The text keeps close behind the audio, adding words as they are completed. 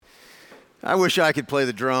I wish I could play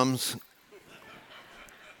the drums.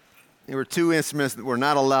 There were two instruments that were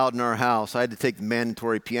not allowed in our house. I had to take the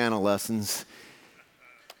mandatory piano lessons.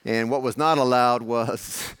 And what was not allowed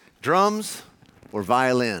was drums or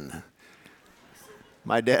violin.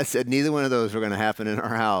 My dad said neither one of those were going to happen in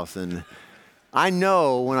our house. And I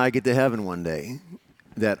know when I get to heaven one day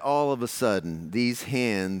that all of a sudden these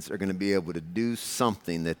hands are going to be able to do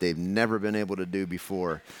something that they've never been able to do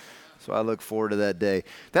before. So I look forward to that day.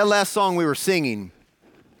 That last song we were singing,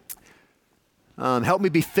 help me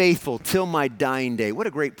be faithful till my dying day. What a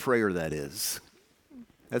great prayer that is.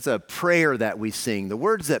 That's a prayer that we sing. The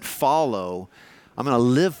words that follow, I'm going to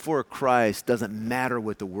live for Christ, doesn't matter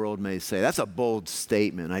what the world may say. That's a bold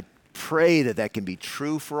statement. I pray that that can be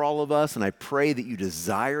true for all of us, and I pray that you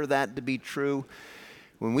desire that to be true.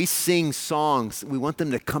 When we sing songs, we want them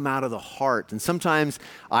to come out of the heart. And sometimes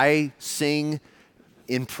I sing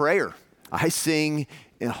in prayer. I sing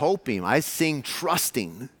in hoping. I sing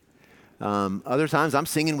trusting. Other times I'm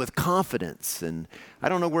singing with confidence. And I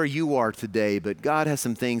don't know where you are today, but God has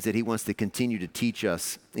some things that he wants to continue to teach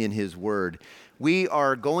us in his word. We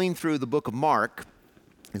are going through the book of Mark.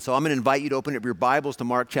 And so I'm going to invite you to open up your Bibles to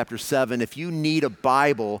Mark chapter 7. If you need a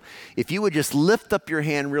Bible, if you would just lift up your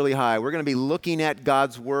hand really high. We're going to be looking at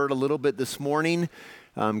God's word a little bit this morning.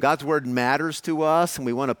 God's word matters to us, and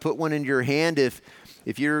we want to put one in your hand.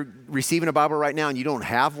 If you're receiving a Bible right now and you don't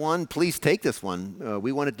have one, please take this one.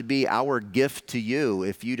 We want it to be our gift to you.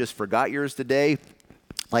 If you just forgot yours today,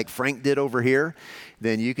 like Frank did over here,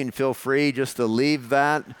 then you can feel free just to leave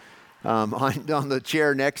that on the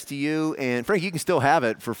chair next to you. And Frank, you can still have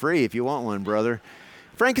it for free if you want one, brother.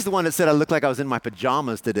 Frank is the one that said I look like I was in my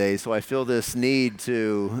pajamas today, so I feel this need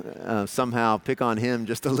to somehow pick on him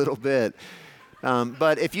just a little bit.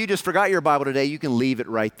 But if you just forgot your Bible today, you can leave it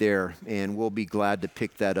right there, and we'll be glad to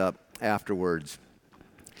pick that up afterwards.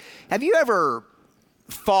 Have you ever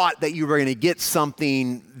thought that you were going to get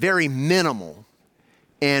something very minimal,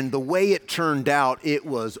 and the way it turned out, it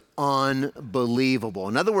was unbelievable?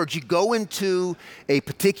 In other words, you go into a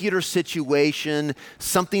particular situation,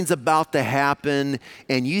 something's about to happen,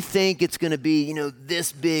 and you think it's going to be,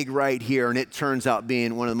 this big right here, and it turns out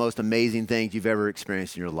being one of the most amazing things you've ever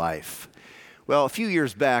experienced in your life. Well, a few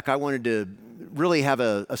years back, I wanted to really have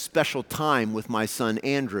a special time with my son,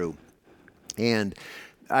 Andrew. And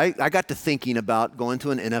I got to thinking about going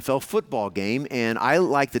to an NFL football game, and I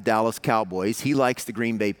like the Dallas Cowboys. He likes the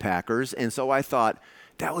Green Bay Packers. And so I thought,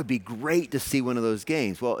 that would be great to see one of those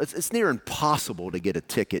games. Well, it's near impossible to get a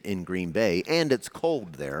ticket in Green Bay, and it's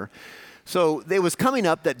cold there. So it was coming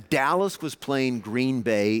up that Dallas was playing Green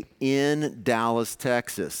Bay in Dallas,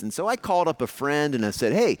 Texas. And so I called up a friend and I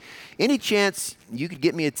said, hey, any chance you could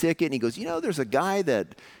get me a ticket? And he goes, there's a guy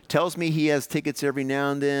that tells me he has tickets every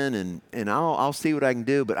now and then, and I'll see what I can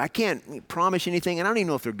do, but I can't promise anything, and I don't even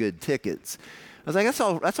know if they're good tickets. I was like,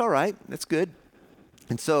 that's all right. That's good.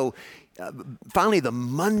 And so finally, the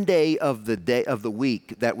Monday of the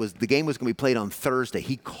week, the game was going to be played on Thursday.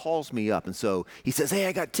 He calls me up, and so he says, hey,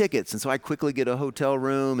 I got tickets. And so I quickly get a hotel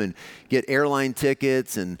room and get airline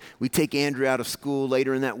tickets, and we take Andrew out of school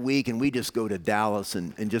later in that week, and we just go to Dallas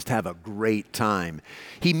and just have a great time.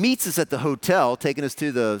 He meets us at the hotel, taking us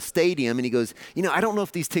to the stadium, and he goes, I don't know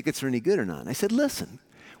if these tickets are any good or not. And I said, listen,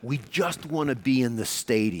 we just want to be in the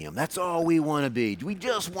stadium. That's all we want to be. We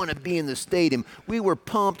just want to be in the stadium. We were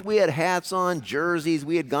pumped. We had hats on, jerseys.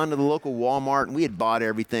 We had gone to the local Walmart, and we had bought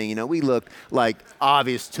everything. We looked like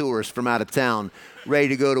obvious tourists from out of town, ready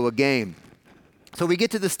to go to a game. So we get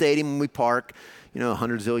to the stadium, and we park,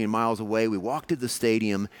 100 zillion miles away. We walk to the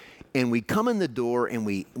stadium, and we come in the door, and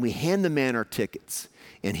we hand the man our tickets.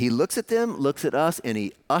 And he looks at them, looks at us, and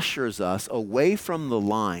he ushers us away from the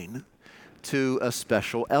line to a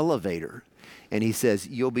special elevator. And he says,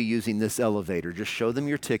 you'll be using this elevator. Just show them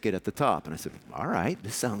your ticket at the top. And I said, all right,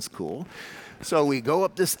 this sounds cool. So we go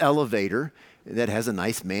up this elevator that has a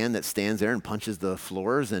nice man that stands there and punches the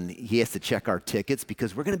floors, and he has to check our tickets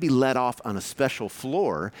because we're going to be let off on a special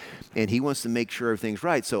floor, and he wants to make sure everything's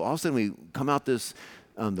right. So all of a sudden we come out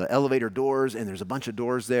the elevator doors, and there's a bunch of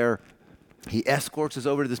doors there. He escorts us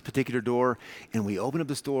over to this particular door, and we open up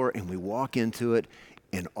this door, and we walk into it.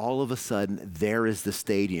 And all of a sudden, there is the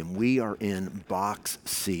stadium. We are in box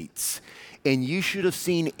seats. And you should have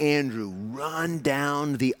seen Andrew run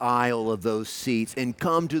down the aisle of those seats and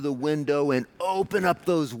come to the window and open up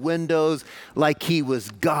those windows like he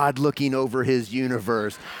was God looking over his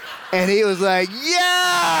universe. And he was like,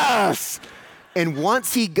 yes! And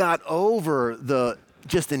once he got over the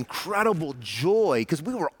just incredible joy because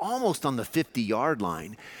we were almost on the 50-yard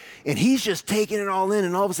line. And he's just taking it all in,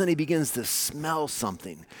 and all of a sudden he begins to smell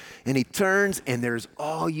something. And he turns, and there's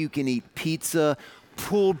all-you-can-eat pizza,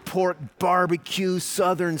 pulled pork barbecue,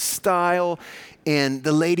 Southern style. And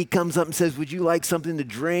the lady comes up and says, would you like something to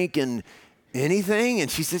drink? And anything?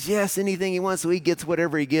 And she says, yes, anything he wants. So he gets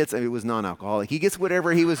whatever he gets. I mean, it was non-alcoholic. He gets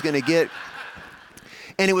whatever he was going to get.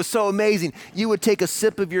 And it was so amazing. You would take a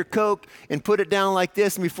sip of your Coke and put it down like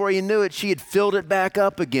this, and before you knew it, she had filled it back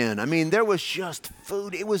up again. I mean, there was just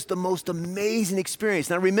food. It was the most amazing experience.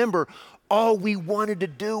 Now remember, all we wanted to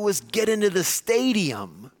do was get into the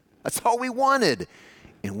stadium. That's all we wanted.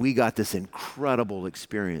 And we got this incredible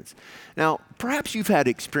experience. Now, perhaps you've had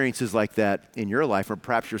experiences like that in your life, or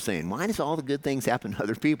perhaps you're saying, why does all the good things happen to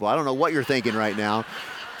other people? I don't know what you're thinking right now.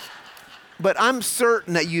 But I'm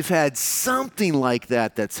certain that you've had something like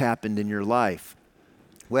that that's happened in your life.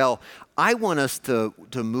 Well, I want us to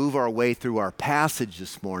move our way through our passage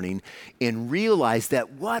this morning and realize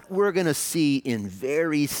that what we're going to see in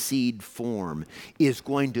very seed form is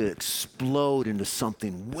going to explode into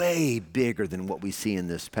something way bigger than what we see in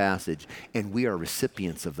this passage. And we are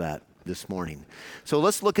recipients of that this morning. So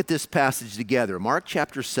let's look at this passage together. Mark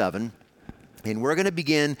chapter 7. And we're going to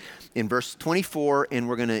begin in verse 24, and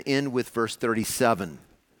we're going to end with verse 37.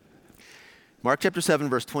 Mark chapter 7,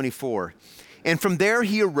 verse 24. And from there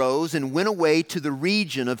he arose and went away to the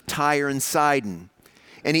region of Tyre and Sidon.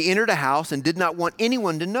 And he entered a house and did not want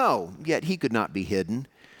anyone to know, yet he could not be hidden.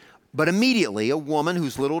 But immediately a woman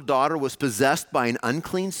whose little daughter was possessed by an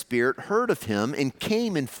unclean spirit heard of him and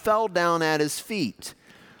came and fell down at his feet.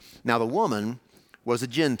 Now the woman was a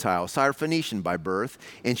Gentile, Syrophoenician by birth,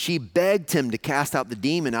 and she begged him to cast out the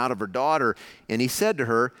demon out of her daughter. And he said to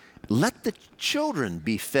her, let the children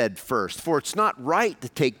be fed first, for it's not right to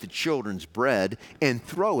take the children's bread and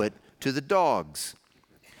throw it to the dogs.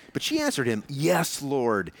 But she answered him, yes,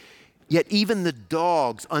 Lord, yet even the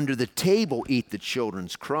dogs under the table eat the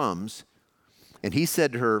children's crumbs. And he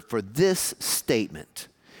said to her, for this statement,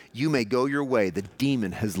 you may go your way, the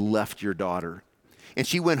demon has left your daughter. And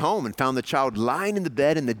she went home and found the child lying in the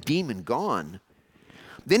bed and the demon gone.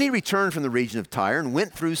 Then he returned from the region of Tyre and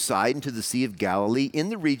went through Sidon to the Sea of Galilee in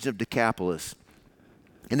the region of Decapolis.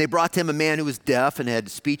 And they brought to him a man who was deaf and had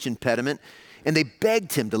speech impediment, and they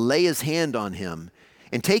begged him to lay his hand on him.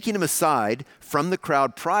 And taking him aside from the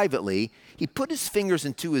crowd privately, he put his fingers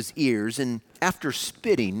into his ears and after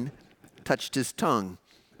spitting, touched his tongue.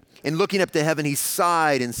 And looking up to heaven, he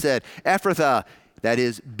sighed and said, Ephphatha, that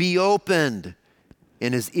is, be opened.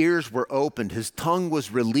 And his ears were opened, his tongue was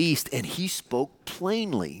released, and he spoke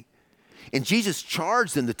plainly. And Jesus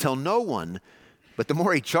charged them to tell no one, but the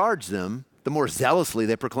more he charged them, the more zealously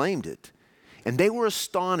they proclaimed it. And they were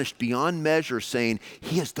astonished beyond measure, saying,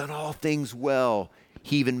 he has done all things well.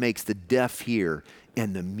 He even makes the deaf hear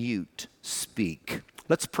and the mute speak.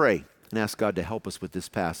 Let's pray and ask God to help us with this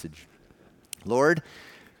passage. Lord,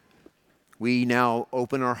 we now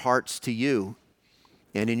open our hearts to you.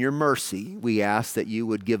 And in your mercy, we ask that you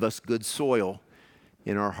would give us good soil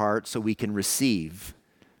in our hearts so we can receive,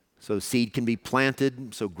 so seed can be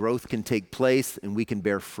planted, so growth can take place, and we can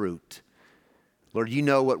bear fruit. Lord, you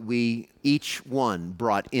know what we each one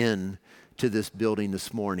brought in to this building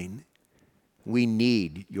this morning. We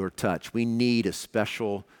need your touch. We need a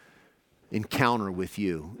special encounter with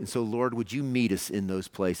you. And so, Lord, would you meet us in those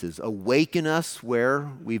places? Awaken us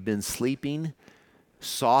where we've been sleeping.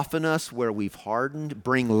 Soften us where we've hardened.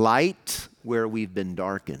 Bring light where we've been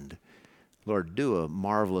darkened. Lord, do a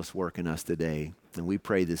marvelous work in us today. And we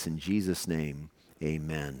pray this in Jesus' name.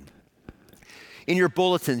 Amen. In your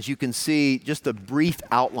bulletins, you can see just a brief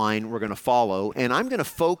outline we're going to follow. And I'm going to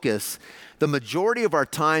focus the majority of our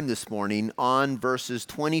time this morning on verses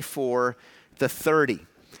 24 to 30.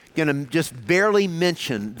 Going to just barely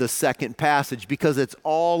mention the second passage because it's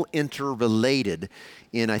all interrelated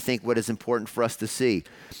in, I think, what is important for us to see.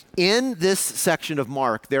 In this section of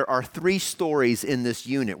Mark, there are three stories in this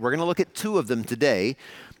unit. We're going to look at two of them today,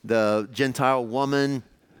 the Gentile woman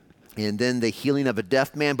and then the healing of a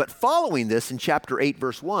deaf man. But following this, in chapter 8,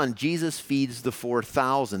 verse 1, Jesus feeds the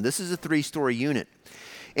 4,000. This is a three-story unit.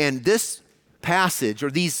 And this passage,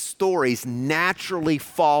 or these stories, naturally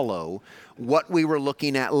follow what we were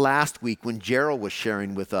looking at last week when Gerald was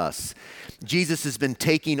sharing with us. Jesus has been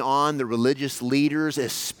taking on the religious leaders,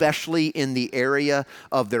 especially in the area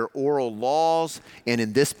of their oral laws, and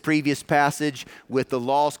in this previous passage with the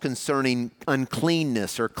laws concerning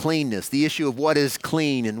uncleanness or cleanness, the issue of what is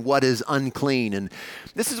clean and what is unclean. And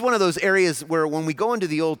this is one of those areas where when we go into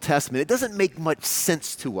the Old Testament, it doesn't make much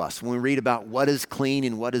sense to us when we read about what is clean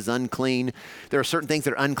and what is unclean. There are certain things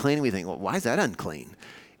that are unclean, and we think, well, why is that unclean?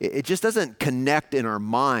 It just doesn't connect in our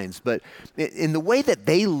minds. But in the way that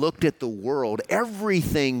they looked at the world,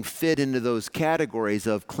 everything fit into those categories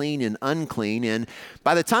of clean and unclean. And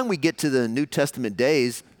by the time we get to the New Testament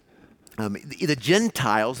days, the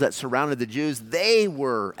Gentiles that surrounded the Jews, they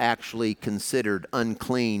were actually considered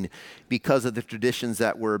unclean because of the traditions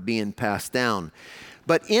that were being passed down.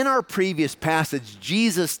 But in our previous passage,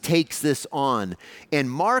 Jesus takes this on, and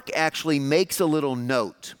Mark actually makes a little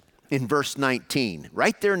note in verse 19,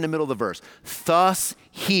 right there in the middle of the verse. Thus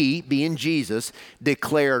he, being Jesus,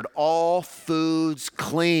 declared all foods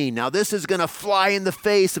clean. Now this is going to fly in the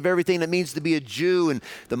face of everything that means to be a Jew and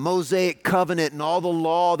the Mosaic covenant and all the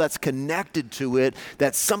law that's connected to it,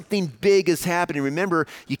 that something big is happening. Remember,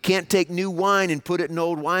 you can't take new wine and put it in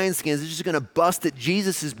old wineskins. It's just going to bust it.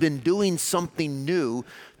 Jesus has been doing something new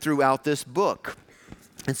throughout this book.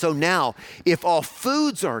 And so now, if all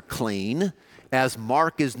foods are clean, as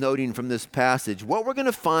Mark is noting from this passage, what we're going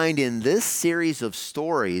to find in this series of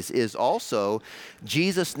stories is also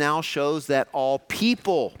Jesus now shows that all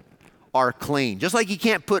people are clean. Just like you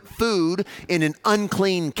can't put food in an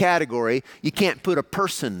unclean category, you can't put a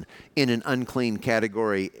person in an unclean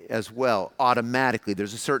category as well automatically.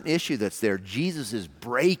 There's a certain issue that's there. Jesus is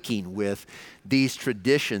breaking with these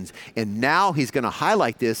traditions, and now he's going to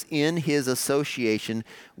highlight this in his association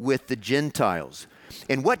with the Gentiles.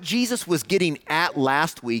 And what Jesus was getting at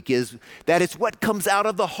last week is that it's what comes out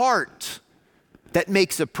of the heart that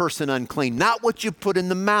makes a person unclean, not what you put in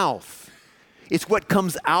the mouth. It's what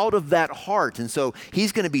comes out of that heart. And so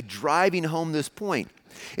he's going to be driving home this point.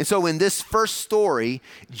 And so in this first story,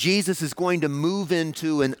 Jesus is going to move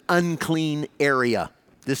into an unclean area,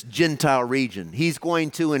 this Gentile region. He's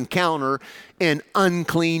going to encounter an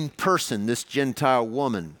unclean person, this Gentile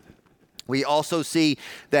woman. We also see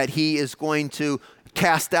that he is going to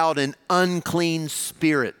cast out an unclean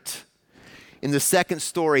spirit. In the second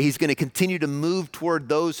story, he's going to continue to move toward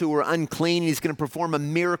those who are unclean. He's going to perform a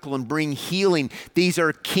miracle and bring healing. These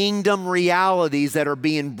are kingdom realities that are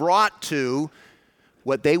being brought to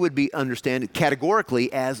what they would be understood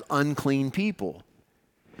categorically as unclean people.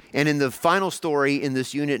 And in the final story in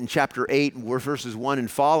this unit in chapter 8, verses 1 and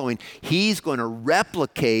following, he's going to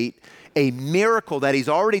replicate a miracle that he's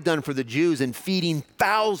already done for the Jews in feeding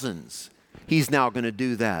thousands. He's now going to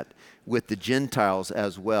do that with the Gentiles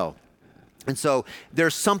as well. And so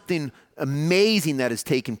there's something amazing that has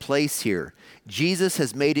taken place here. Jesus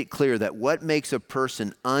has made it clear that what makes a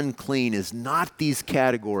person unclean is not these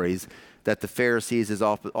categories that the Pharisees has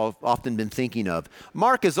often been thinking of.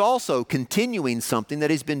 Mark is also continuing something that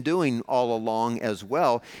he's been doing all along as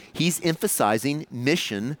well. He's emphasizing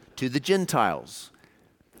mission to the Gentiles.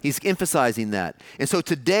 He's emphasizing that. And so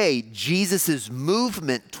today, Jesus'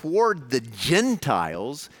 movement toward the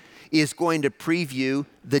Gentiles is going to preview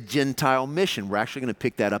the Gentile mission. We're actually going to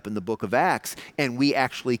pick that up in the book of Acts, and we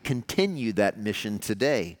actually continue that mission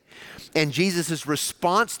today. And Jesus'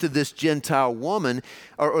 response to this Gentile woman,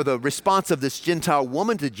 or the response of this Gentile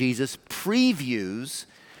woman to Jesus, previews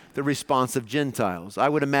the response of Gentiles. I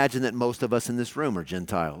would imagine that most of us in this room are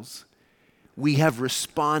Gentiles. We have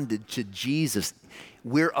responded to Jesus.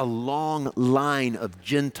 We're a long line of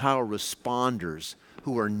Gentile responders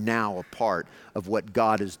who are now a part of what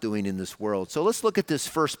God is doing in this world. So let's look at this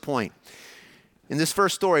first point. In this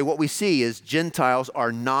first story, what we see is Gentiles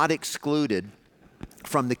are not excluded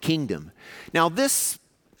from the kingdom. Now, this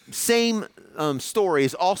same story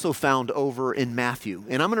is also found over in Matthew.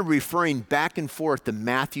 And I'm going to be referring back and forth to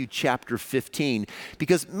Matthew chapter 15,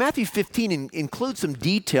 because Matthew 15 includes some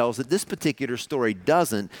details that this particular story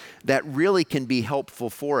doesn't, that really can be helpful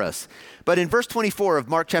for us. But in verse 24 of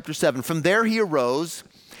Mark chapter 7, from there he arose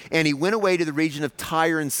and he went away to the region of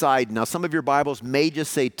Tyre and Sidon. Now, some of your Bibles may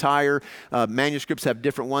just say Tyre. Manuscripts have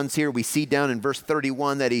different ones here. We see down in verse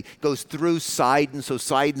 31 that he goes through Sidon, so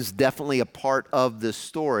Sidon's definitely a part of this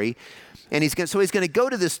story. And he's going to go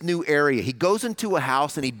to this new area. He goes into a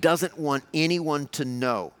house and he doesn't want anyone to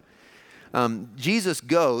know. Jesus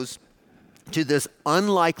goes to this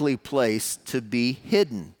unlikely place to be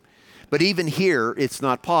hidden. But even here, it's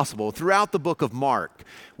not possible. Throughout the book of Mark,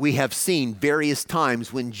 we have seen various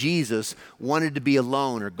times when Jesus wanted to be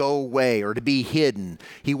alone or go away or to be hidden.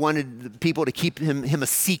 He wanted people to keep him a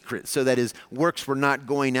secret so that his works were not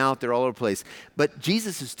going out there all over the place. But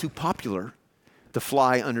Jesus is too popular to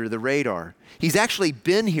fly under the radar. He's actually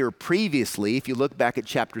been here previously, if you look back at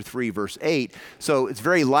chapter 3, verse 8. So it's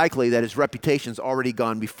very likely that his reputation's already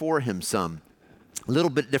gone before him some. A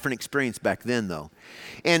little bit different experience back then, though.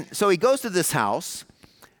 And so he goes to this house.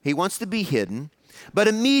 He wants to be hidden. But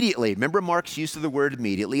immediately, remember Mark's use of the word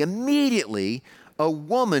immediately, a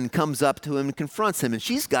woman comes up to him and confronts him. And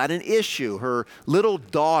she's got an issue. Her little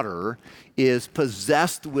daughter is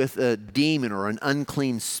possessed with a demon or an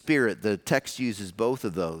unclean spirit. The text uses both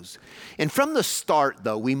of those. And from the start,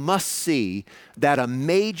 though, we must see that a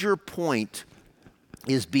major point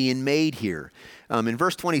is being made here. In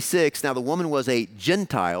verse 26, now the woman was a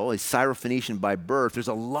Gentile, a Syrophoenician by birth. There's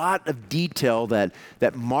a lot of detail that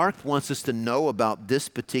Mark wants us to know about this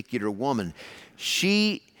particular woman.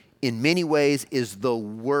 She, in many ways, is the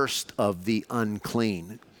worst of the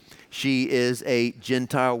unclean. She is a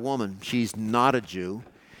Gentile woman. She's not a Jew.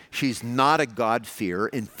 She's not a God-fearer.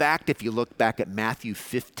 In fact, if you look back at Matthew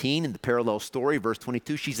 15 in the parallel story, verse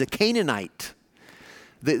 22, she's a Canaanite.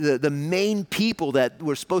 The main people that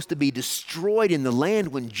were supposed to be destroyed in the land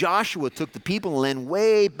when Joshua took the people in the land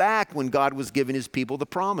way back when God was giving his people the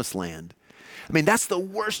promised land. I mean, that's the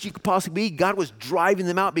worst you could possibly be. God was driving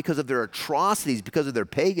them out because of their atrocities, because of their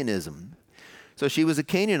paganism. So she was a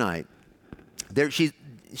Canaanite.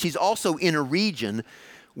 She's also in a region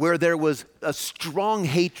where there was a strong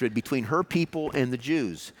hatred between her people and the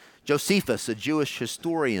Jews. Josephus, a Jewish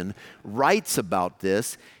historian, writes about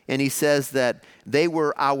this, and he says that they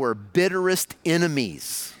were our bitterest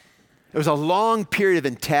enemies. There was a long period of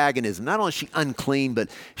antagonism. Not only is she unclean, but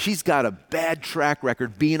she's got a bad track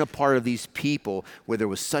record being a part of these people where there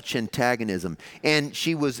was such antagonism. And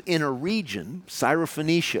she was in a region,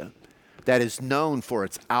 Syrophoenicia, that is known for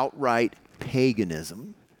its outright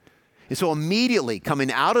paganism. And so immediately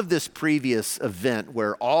coming out of this previous event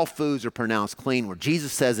where all foods are pronounced clean, where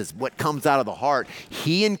Jesus says it's what comes out of the heart,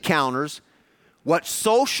 he encounters what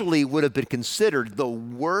socially would have been considered the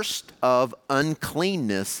worst of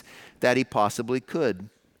uncleanness that he possibly could.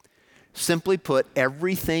 Simply put,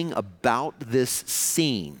 everything about this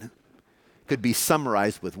scene could be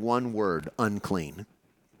summarized with one word: unclean.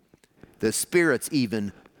 The spirit's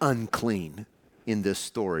even unclean in this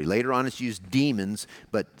story. Later on it's used demons,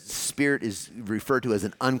 but spirit is referred to as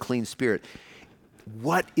an unclean spirit.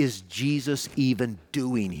 What is Jesus even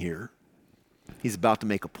doing here? He's about to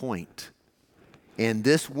make a point. And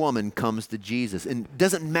this woman comes to Jesus. And it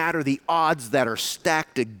doesn't matter the odds that are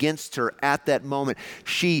stacked against her at that moment.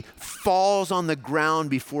 She falls on the ground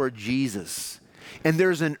before Jesus. And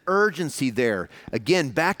there's an urgency there. Again,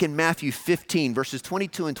 back in Matthew 15, verses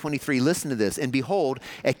 22 and 23, listen to this. And behold,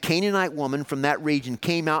 a Canaanite woman from that region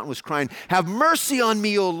came out and was crying, "Have mercy on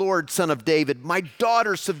me, O Lord, Son of David. My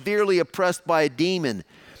daughter severely oppressed by a demon."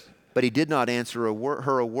 But he did not answer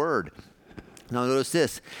her a word. Now notice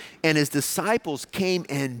this. And his disciples came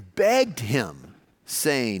and begged him,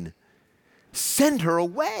 saying, "Send her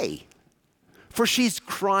away, for she's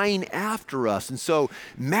crying after us." And so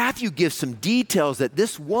Matthew gives some details that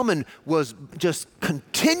this woman was just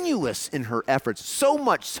continuous in her efforts, so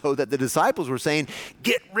much so that the disciples were saying,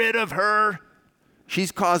 "Get rid of her.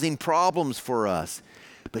 She's causing problems for us."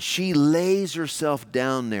 But she lays herself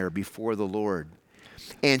down there before the Lord,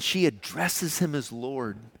 and she addresses him as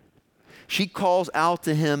Lord. She calls out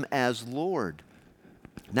to him as Lord.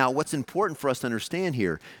 Now, what's important for us to understand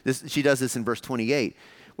here, she does this in verse 28.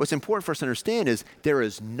 What's important for us to understand is there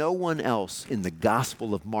is no one else in the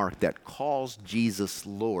Gospel of Mark that calls Jesus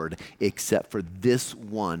Lord except for this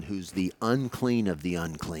one who's the unclean of the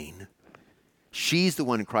unclean. She's the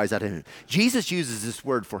one who cries out to him. Jesus uses this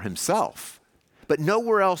word for himself, but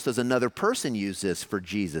nowhere else does another person use this for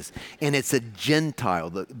Jesus. And it's a Gentile,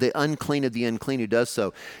 the unclean of the unclean, who does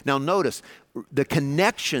so. Now notice, the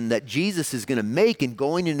connection that Jesus is going to make in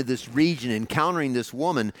going into this region, encountering this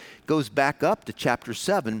woman, goes back up to chapter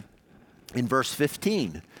 7 in verse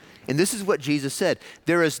 15. And this is what Jesus said: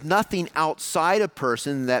 "There is nothing outside a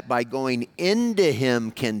person that by going into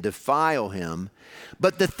him can defile him,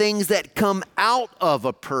 but the things that come out of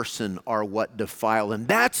a person are what defile him."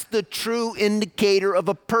 That's the true indicator of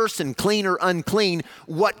a person, clean or unclean,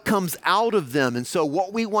 what comes out of them. And so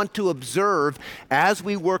what we want to observe as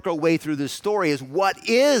we work our way through this story is what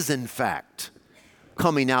is, in fact,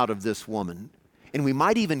 coming out of this woman. And we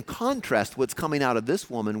might even contrast what's coming out of this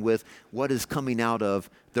woman with what is coming out of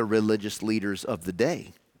the religious leaders of the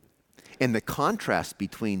day. and the contrast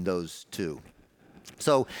between those two.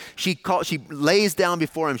 So she lays down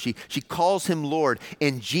before him. She calls him Lord,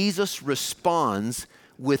 and Jesus responds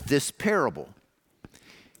with this parable.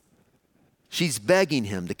 She's begging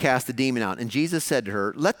him to cast the demon out. And Jesus said to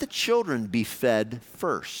her, let the children be fed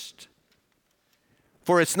first.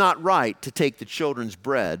 For it's not right to take the children's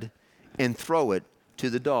bread and throw it to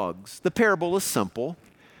the dogs. The parable is simple.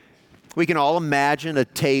 We can all imagine a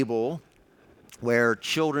table where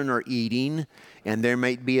children are eating, and there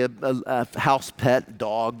might be a house pet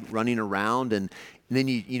dog running around, and then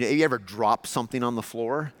you ever drop something on the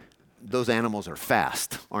floor? Those animals are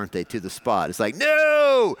fast, aren't they, to the spot. It's like,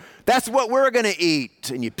 no, that's what we're going to eat.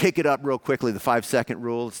 And you pick it up real quickly, the 5-second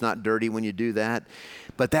rule. It's not dirty when you do that.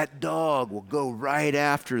 But that dog will go right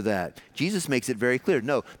after that. Jesus makes it very clear.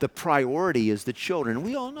 No, the priority is the children. And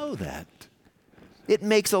we all know that. It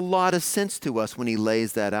makes a lot of sense to us when he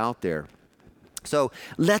lays that out there. So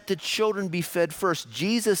let the children be fed first.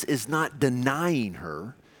 Jesus is not denying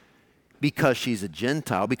her because she's a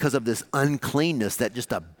Gentile, because of this uncleanness that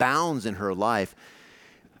just abounds in her life,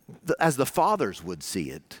 as the fathers would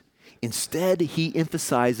see it. Instead, he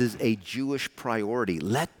emphasizes a Jewish priority.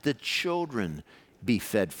 Let the children be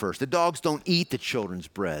fed first. The dogs don't eat the children's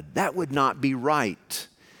bread. That would not be right.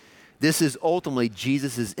 This is ultimately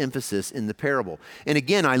Jesus' emphasis in the parable. And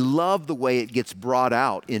again, I love the way it gets brought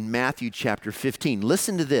out in Matthew chapter 15.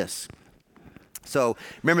 Listen to this. So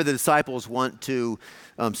remember, the disciples want to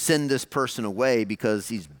send this person away because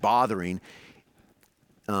he's bothering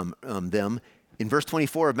them. In verse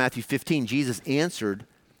 24 of Matthew 15, Jesus answered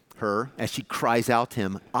her as she cries out to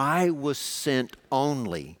him, I was sent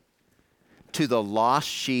only to the lost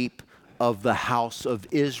sheep of the house of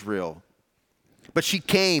Israel. But she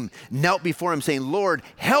came, knelt before him, saying, Lord,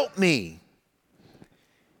 help me.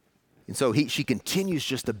 And so she continues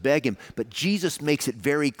just to beg him, but Jesus makes it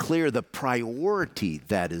very clear the priority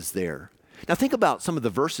that is there. Now think about some of the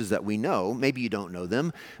verses that we know. Maybe you don't know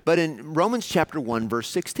them, but in Romans chapter 1, verse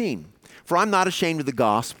 16, for I'm not ashamed of the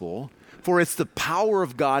gospel, for it's the power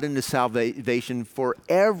of God into salvation for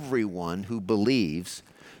everyone who believes,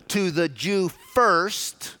 to the Jew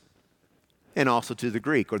first, and also to the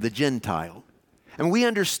Greek or the Gentile. And we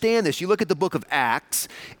understand this. You look at the book of Acts,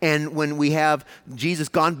 and when we have Jesus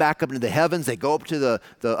gone back up into the heavens, they go up to the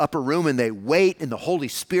upper room and they wait, and the Holy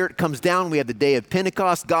Spirit comes down. We have the day of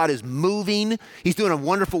Pentecost. God is moving. He's doing a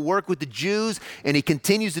wonderful work with the Jews, and he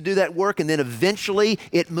continues to do that work, and then eventually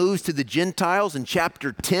it moves to the Gentiles. And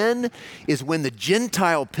chapter 10 is when the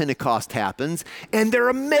Gentile Pentecost happens, and they're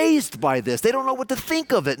amazed by this. They don't know what to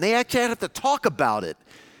think of it, and they actually have to talk about it.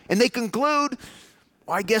 And they conclude,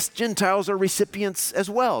 well, I guess Gentiles are recipients as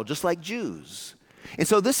well, just like Jews. And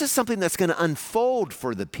so this is something that's going to unfold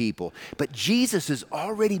for the people. But Jesus is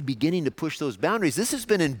already beginning to push those boundaries. This has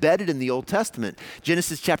been embedded in the Old Testament.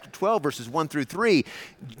 Genesis chapter 12, verses 1 through 3,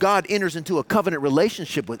 God enters into a covenant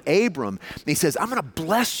relationship with Abram. And he says, I'm going to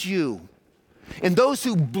bless you. And those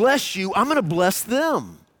who bless you, I'm going to bless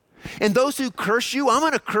them. And those who curse you, I'm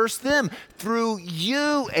going to curse them. Through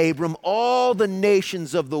you, Abram, all the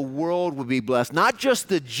nations of the world will be blessed. Not just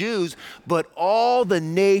the Jews, but all the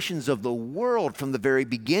nations of the world. From the very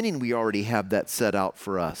beginning, we already have that set out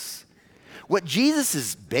for us. What Jesus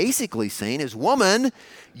is basically saying is, woman,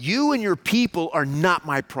 you and your people are not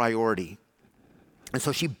my priority. And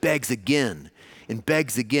so she begs again and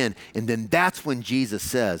begs again. And then that's when Jesus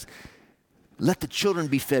says, let the children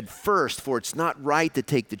be fed first, for it's not right to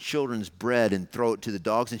take the children's bread and throw it to the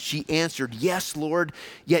dogs. And she answered, yes, Lord,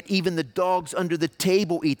 yet even the dogs under the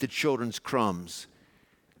table eat the children's crumbs.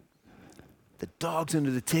 The dogs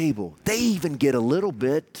under the table, they even get a little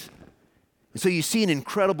bit. And so you see an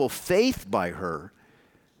incredible faith by her.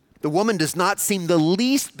 The woman does not seem the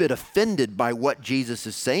least bit offended by what Jesus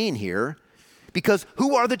is saying here, because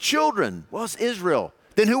who are the children? Well, it's Israel.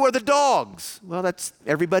 Then who are the dogs? Well, that's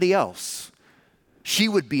everybody else. She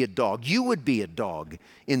would be a dog. You would be a dog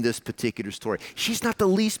in this particular story. She's not the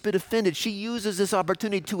least bit offended. She uses this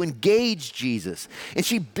opportunity to engage Jesus. And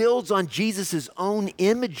she builds on Jesus' own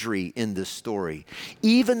imagery in this story.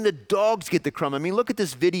 Even the dogs get the crumb. I mean, look at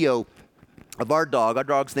this video of our dog. Our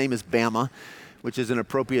dog's name is Bama, which is an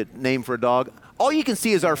appropriate name for a dog. All you can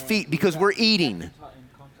see is our feet because we're eating.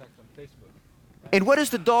 And what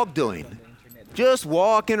is the dog doing? Just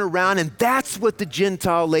walking around, and that's what the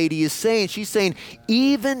Gentile lady is saying. She's saying,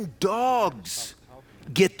 even dogs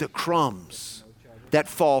get the crumbs that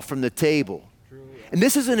fall from the table. And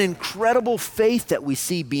this is an incredible faith that we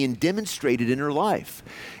see being demonstrated in her life.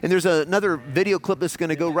 And there's another video clip that's going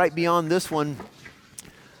to go right beyond this one.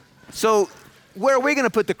 So where are we going to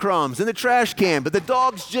put the crumbs? In the trash can, but the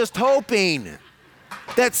dog's just hoping.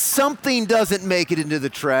 that something doesn't make it into the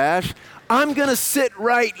trash. I'm going to sit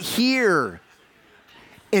right here.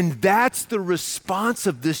 And that's the response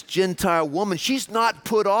of this Gentile woman. She's not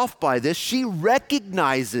put off by this. She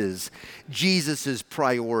recognizes Jesus'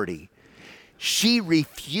 priority. She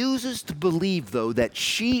refuses to believe, though, that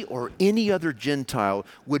she or any other Gentile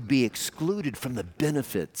would be excluded from the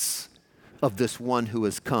benefits of this one who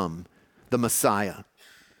has come, the Messiah.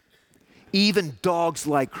 Even dogs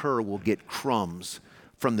like her will get crumbs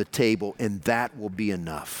from the table, and that will be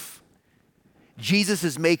enough. Jesus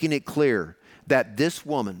is making it clear that this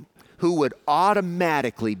woman, who would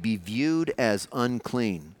automatically be viewed as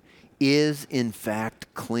unclean, is in fact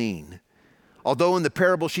clean. Although in the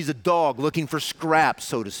parable she's a dog looking for scraps,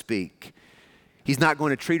 so to speak, he's not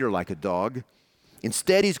going to treat her like a dog.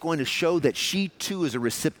 Instead, he's going to show that she too is a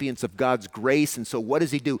recipient of God's grace. And so what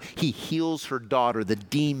does he do? He heals her daughter. The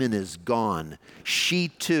demon is gone. She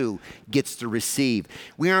too gets to receive.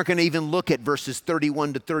 We aren't going to even look at verses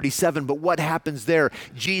 31 to 37, but what happens there?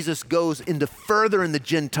 Jesus goes into further in the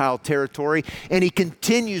Gentile territory, and he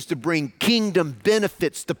continues to bring kingdom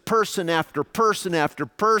benefits to person after person after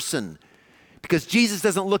person. Because Jesus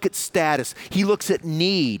doesn't look at status. He looks at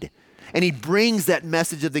need. And he brings that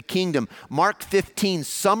message of the kingdom. Mark 15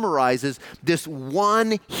 summarizes this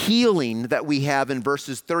one healing that we have in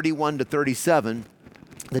verses 31 to 37.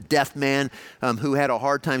 The deaf man who had a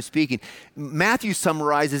hard time speaking. Matthew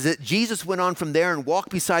summarizes it. Jesus went on from there and walked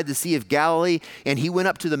beside the Sea of Galilee, and he went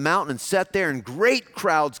up to the mountain and sat there, and great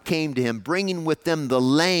crowds came to him, bringing with them the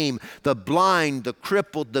lame, the blind, the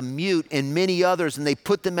crippled, the mute, and many others, and they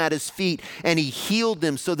put them at his feet, and he healed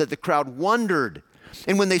them so that the crowd wondered.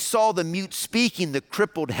 And when they saw the mute speaking, the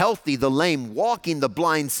crippled healthy, the lame walking, the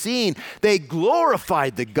blind seeing, they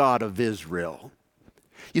glorified the God of Israel.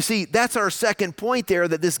 You see, that's our second point there,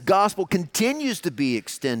 that this gospel continues to be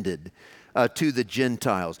extended to the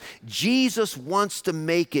Gentiles. Jesus wants to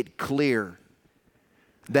make it clear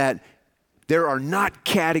that there are not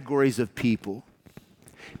categories of people,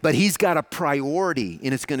 but he's got a priority,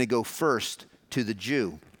 and it's going to go first to the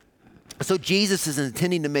Jew. So Jesus is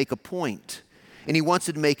intending to make a point. And he wants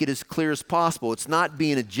to make it as clear as possible. It's not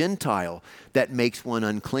being a Gentile that makes one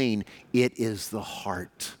unclean. It is the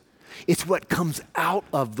heart. It's what comes out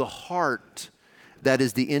of the heart that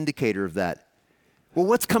is the indicator of that. Well,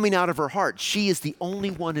 what's coming out of her heart? She is the only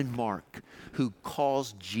one in Mark who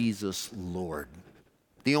calls Jesus Lord.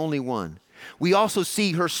 The only one. We also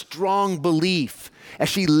see her strong belief as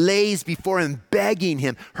she lays before him, begging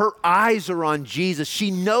him. Her eyes are on Jesus. She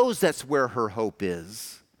knows that's where her hope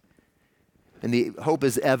is. And the hope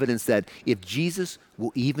is evidence that if Jesus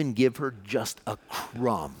will even give her just a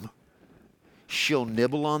crumb, she'll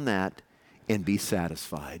nibble on that and be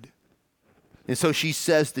satisfied. And so she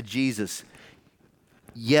says to Jesus,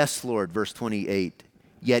 "Yes, Lord," verse 28,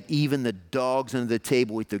 "yet even the dogs under the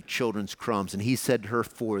table eat the children's crumbs." And he said to her,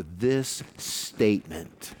 "For this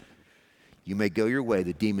statement, you may go your way.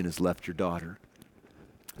 The demon has left your daughter."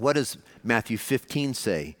 What does Matthew 15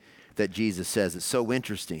 say that Jesus says? It's so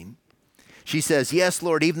interesting. She says, "Yes,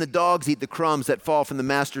 Lord, even the dogs eat the crumbs that fall from the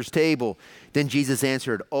master's table." Then Jesus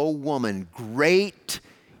answered, "O woman, great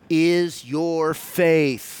is your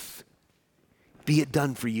faith. Be it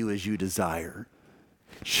done for you as you desire."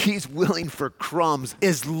 She's willing for crumbs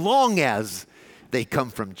as long as they come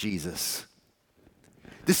from Jesus.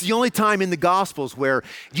 This is the only time in the Gospels where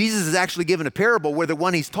Jesus is actually given a parable where the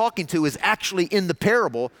one he's talking to is actually in the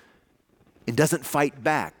parable and doesn't fight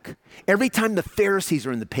back. Every time the Pharisees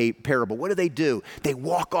are in the parable, what do? They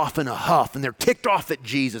walk off in a huff and they're ticked off at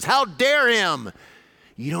Jesus. How dare him?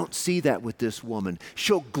 You don't see that with this woman.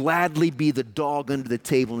 She'll gladly be the dog under the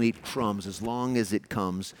table and eat crumbs as long as it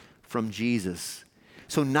comes from Jesus.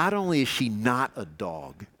 So not only is she not a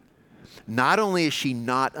dog, not only is she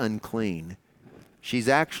not unclean, she's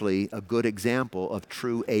actually a good example of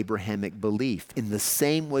true Abrahamic belief. In the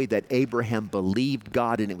same way that Abraham believed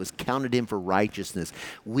God and it was counted him for righteousness,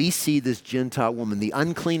 we see this Gentile woman, the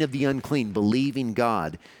unclean of the unclean, believing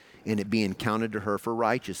God and it being counted to her for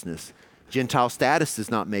righteousness. Gentile status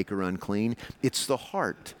does not make her unclean. It's the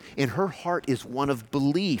heart. And her heart is one of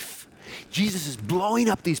belief. Jesus is blowing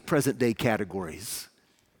up these present day categories.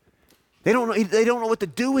 They don't know what to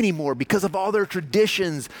do anymore because of all their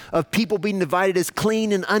traditions of people being divided as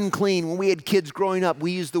clean and unclean. When we had kids growing up,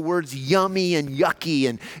 we used the words yummy and yucky,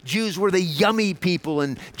 and Jews were the yummy people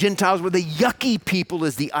and Gentiles were the yucky people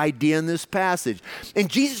is the idea in this passage. And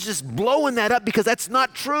Jesus is just blowing that up because that's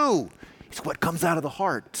not true. It's what comes out of the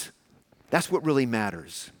heart. That's what really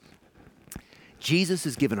matters. Jesus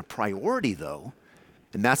is given a priority though,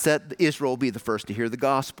 and that's that Israel will be the first to hear the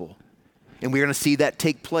gospel. And we're going to see that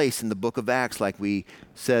take place in the book of Acts, like we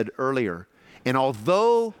said earlier. And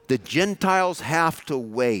although the Gentiles have to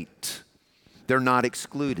wait, they're not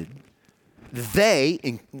excluded.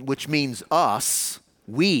 They, which means us,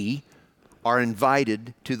 we, are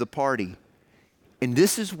invited to the party. And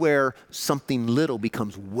this is where something little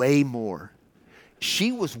becomes way more.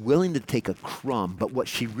 She was willing to take a crumb, but what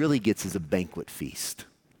she really gets is a banquet feast.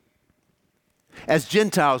 As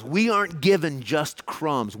Gentiles, we aren't given just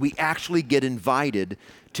crumbs. We actually get invited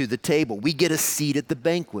to the table. We get a seat at the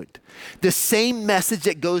banquet. The same message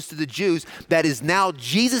that goes to the Jews that is now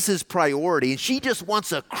Jesus' priority, and she just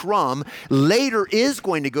wants a crumb, later is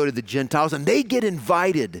going to go to the Gentiles, and they get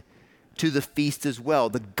invited to the feast as well.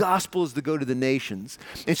 The gospel is to go to the nations.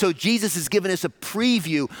 And so Jesus has given us a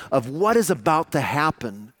preview of what is about to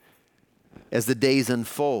happen as the days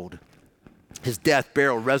unfold. His death,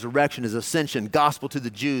 burial, resurrection, his ascension, gospel to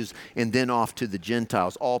the Jews, and then off to the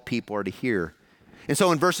Gentiles. All people are to hear. And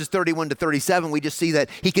so in verses 31 to 37, we just see that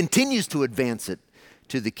he continues to advance it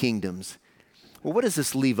to the kingdoms. Well, what does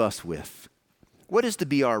this leave us with? What is to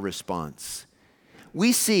be our response?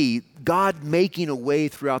 We see God making a way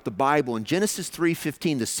throughout the Bible. In Genesis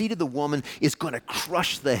 3:15, the seed of the woman is going to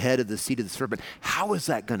crush the head of the seed of the serpent. How is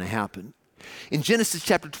that going to happen? In Genesis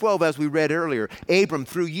chapter 12, as we read earlier, Abram,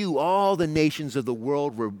 through you, all the nations of the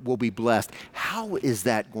world will be blessed. How is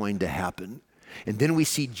that going to happen? And then we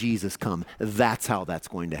see Jesus come. That's how that's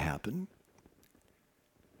going to happen.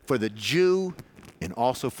 For the Jew and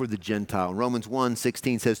also for the Gentile. Romans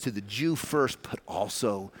 1:16 says, to the Jew first, but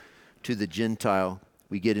also to the Gentile.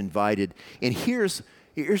 We get invited. And here's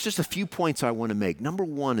just a few points I want to make. Number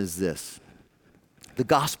one is this. The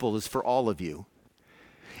gospel is for all of you.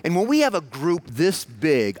 And when we have a group this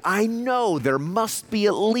big, I know there must be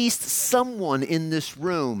at least someone in this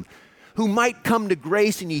room who might come to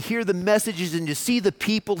Grace, and you hear the messages and you see the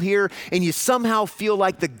people here and you somehow feel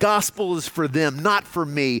like the gospel is for them, not for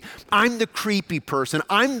me. I'm the creepy person.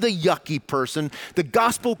 I'm the yucky person. The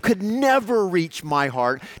gospel could never reach my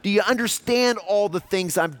heart. Do you understand all the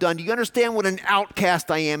things I've done? Do you understand what an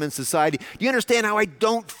outcast I am in society? Do you understand how I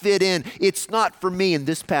don't fit in? It's not for me. And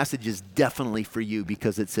this passage is definitely for you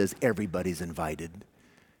because it says everybody's invited.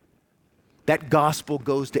 That gospel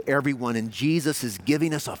goes to everyone, and Jesus is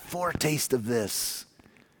giving us a foretaste of this.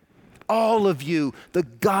 All of you, the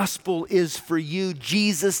gospel is for you.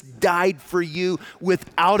 Jesus died for you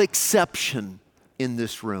without exception in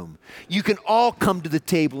this room. You can all come to the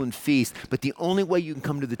table and feast, but the only way you can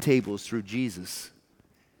come to the table is through Jesus.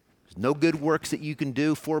 There's no good works that you can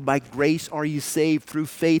do, for by grace are you saved through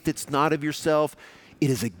faith. It's not of yourself. It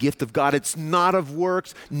is a gift of God. It's not of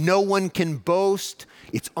works. No one can boast.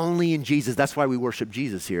 It's only in Jesus. That's why we worship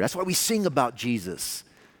Jesus here. That's why we sing about Jesus.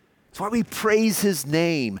 That's why we praise his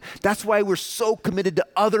name. That's why we're so committed to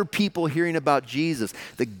other people hearing about Jesus.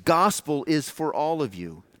 The gospel is for all of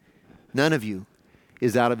you. None of you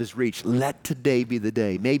is out of his reach. Let today be the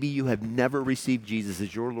day. Maybe you have never received Jesus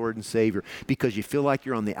as your Lord and Savior because you feel like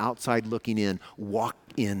you're on the outside looking in. Walk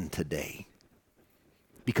in today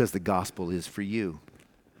because the gospel is for you.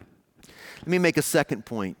 Let me make a second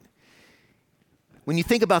point. When you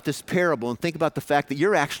think about this parable and think about the fact that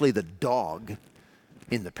you're actually the dog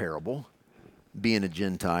in the parable, being a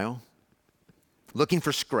Gentile, looking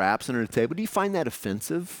for scraps under the table, do you find that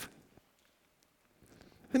offensive?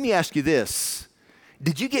 Let me ask you this.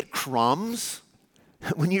 Did you get crumbs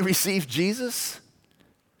when you received Jesus?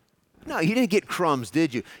 No, you didn't get crumbs,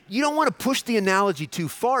 did you? You don't want to push the analogy too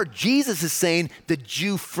far. Jesus is saying the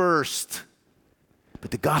Jew first. But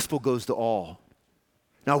the gospel goes to all.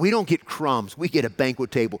 Now, we don't get crumbs. We get a banquet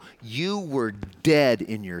table. You were dead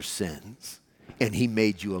in your sins, and he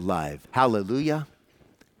made you alive. Hallelujah.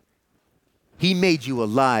 He made you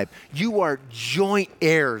alive. You are joint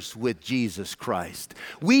heirs with Jesus Christ.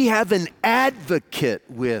 We have an advocate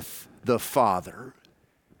with the Father.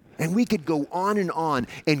 And we could go on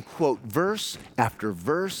and quote verse after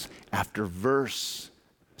verse after verse.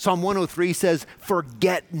 Psalm 103 says,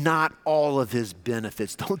 forget not all of his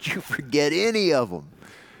benefits. Don't you forget any of them,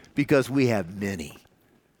 because we have many.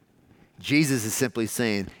 Jesus is simply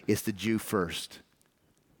saying, it's the Jew first.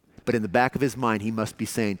 But in the back of his mind, he must be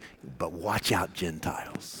saying, but watch out,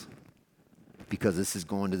 Gentiles, because this is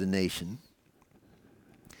going to the nation.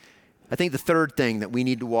 I think the third thing that we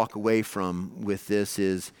need to walk away from with this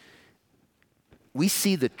is we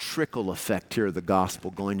see the trickle effect here of the gospel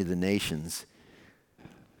going to the nations.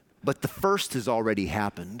 But the first has already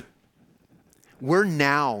happened. We're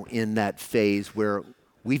now in that phase where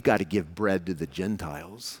we've got to give bread to the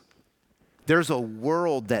Gentiles. There's a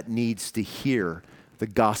world that needs to hear the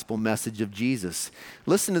gospel message of Jesus.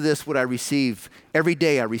 Listen to this, what I receive. Every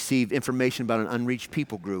day I receive information about an unreached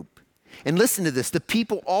people group. And listen to this. The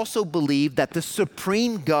people also believe that the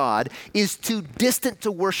supreme God is too distant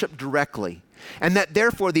to worship directly, and that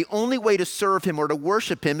therefore the only way to serve him or to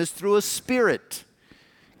worship him is through a spirit.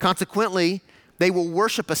 Consequently, they will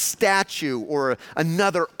worship a statue or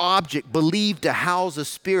another object believed to house a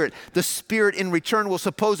spirit. The spirit in return will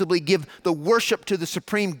supposedly give the worship to the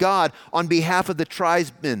supreme God on behalf of the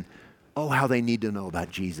tribesmen. Oh, how they need to know about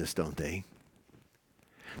Jesus, don't they?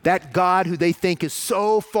 That God who they think is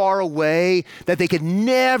so far away that they could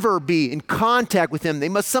never be in contact with him. They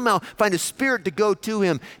must somehow find a spirit to go to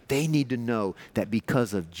him. They need to know that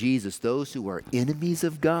because of Jesus, those who are enemies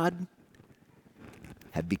of God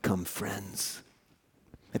have become friends.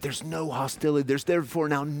 That there's no hostility. There's therefore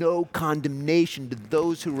now no condemnation to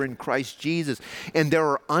those who are in Christ Jesus. And there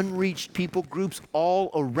are unreached people groups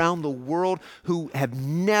all around the world who have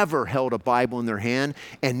never held a Bible in their hand.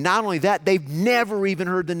 And not only that, they've never even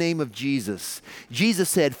heard the name of Jesus. Jesus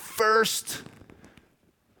said, first,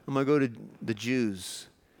 I'm going to go to the Jews.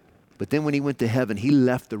 But then when he went to heaven, he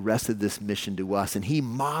left the rest of this mission to us. And he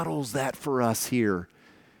models that for us here.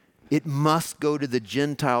 It must go to the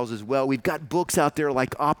Gentiles as well. We've got books out there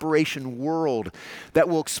like Operation World that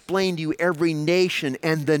will explain to you every nation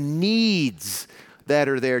and the needs that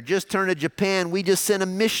are there. Just turn to Japan. We just sent a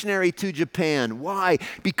missionary to Japan. Why?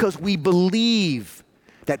 Because we believe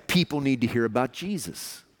that people need to hear about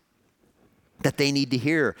Jesus, that they need to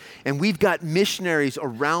hear. And we've got missionaries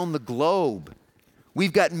around the globe.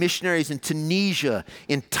 We've got missionaries in Tunisia,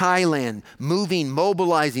 in Thailand,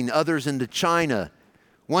 mobilizing others into China.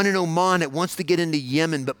 One in Oman that wants to get into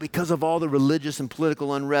Yemen, but because of all the religious and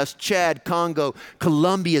political unrest, Chad, Congo,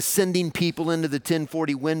 Colombia sending people into the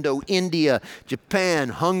 1040 window, India, Japan,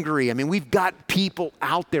 Hungary. I mean, we've got people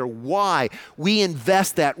out there. Why? We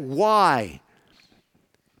invest that. Why?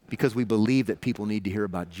 Because we believe that people need to hear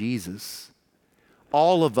about Jesus.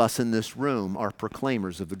 All of us in this room are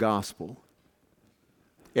proclaimers of the gospel.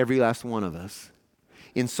 Every last one of us.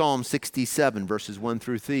 In Psalm 67, verses 1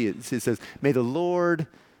 through 3, it says, may the Lord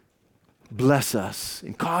bless us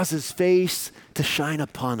and cause his face to shine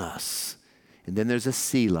upon us. And then there's a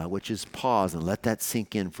Selah, which is pause and let that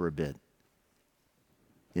sink in for a bit.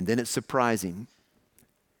 And then it's surprising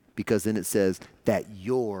because then it says that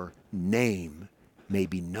your name may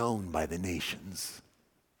be known by the nations.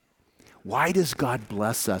 Why does God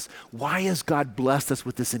bless us? Why has God blessed us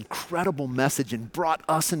with this incredible message and brought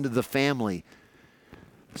us into the family?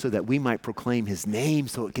 So that we might proclaim his name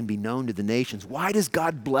so it can be known to the nations. Why does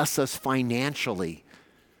God bless us financially?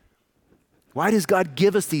 Why does God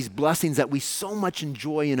give us these blessings that we so much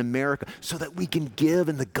enjoy in America so that we can give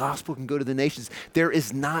and the gospel can go to the nations? There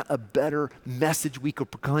is not a better message we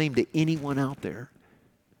could proclaim to anyone out there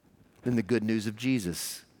than the good news of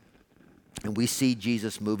Jesus. And we see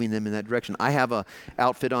Jesus moving them in that direction. I have an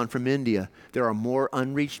outfit on from India. There are more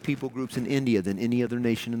unreached people groups in India than any other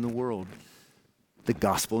nation in the world. The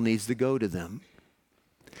gospel needs to go to them.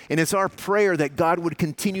 And it's our prayer that God would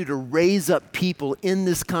continue to raise up people in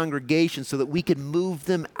this congregation so that we can move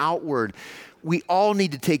them outward. We all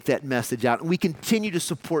need to take that message out, and we continue to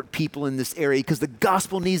support people in this area because the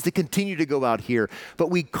gospel needs to continue to go out here.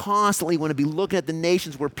 But we constantly want to be looking at the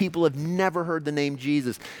nations where people have never heard the name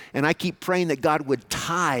Jesus. And I keep praying that God would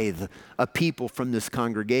tithe a people from this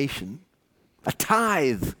congregation. A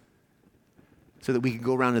tithe. So that we can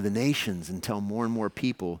go around to the nations and tell more and more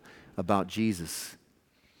people about Jesus.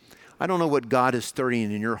 I don't know what God is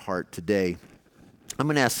stirring in your heart today. I'm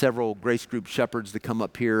going to ask several Grace Group shepherds to come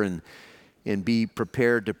up here and be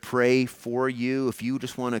prepared to pray for you. If you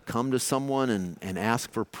just want to come to someone and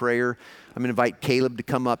ask for prayer, I'm going to invite Caleb to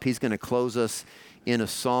come up. He's going to close us in a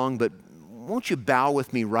song. But won't you bow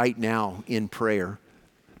with me right now in prayer?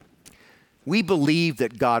 We believe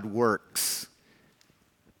that God works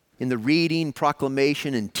in the reading,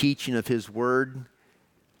 proclamation, and teaching of his word.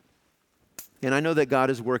 And I know that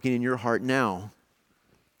God is working in your heart now.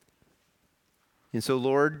 And so,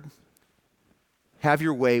 Lord, have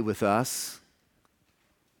your way with us.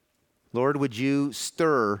 Lord, would you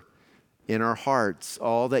stir in our hearts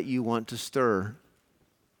all that you want to stir?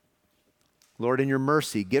 Lord, in your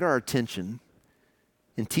mercy, get our attention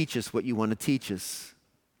and teach us what you want to teach us.